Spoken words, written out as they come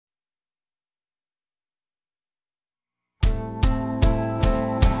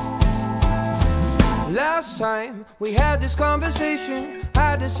Last time we had this conversation,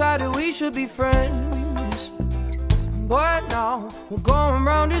 I decided we should be friends. But now we're going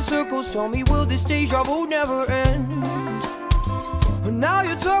round in circles. Tell me, will this deja vu never end? And now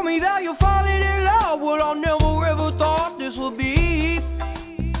you tell me that you're falling in love. Well, I never ever thought this would be.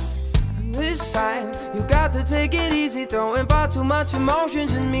 And this time you got to take it easy, throwing far too much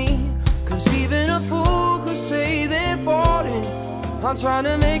emotions in me. Cause even a fool could say they're falling. I'm trying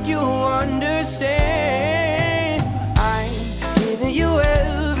to make you understand. I'm giving you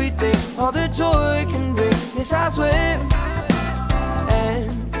everything, all the joy can bring, this I swear.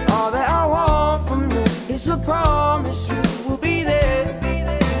 And all that I want from you is a promise you will be there.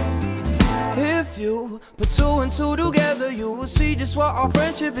 If you put two and two together, you will see just what our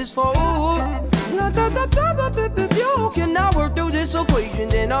friendship is for. If you cannot work through this equation,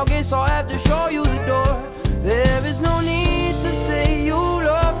 then I guess I'll have to show you the door. There is no need to say you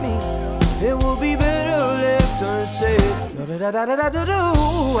love me. It will be better left unsaid.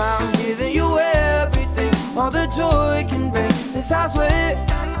 I'm giving you everything, all the joy can bring, this I swear.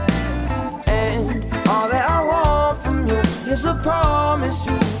 And all that I want from you is a promise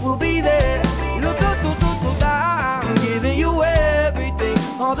you will be there. I'm giving you everything,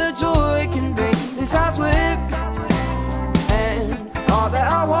 all the joy can bring, this I swear. And all that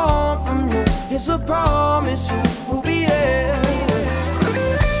I want from you is a promise you will be there.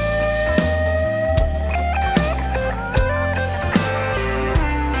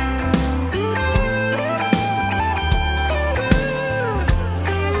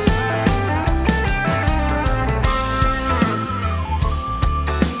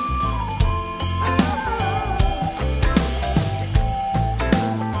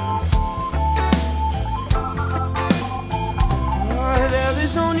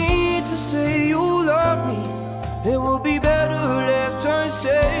 There's no need to say you love me. It will be better left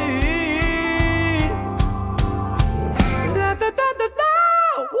unsaid.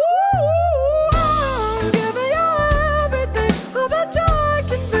 I'm giving you everything, all the joy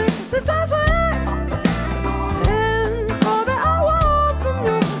can bring, this I swear. And all that I want from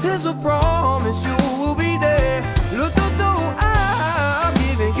you is a promise you will be there. I'm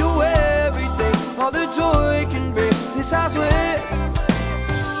giving you everything, all the joy can bring, this I swear.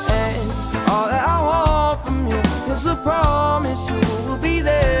 All that I want from you is a promise you will be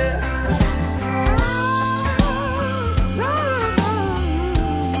there.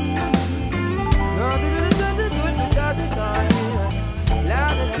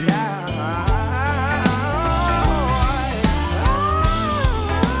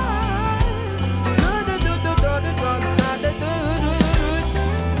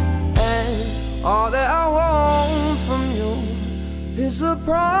 And all that I want from you is a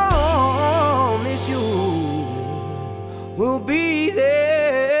promise you will be there.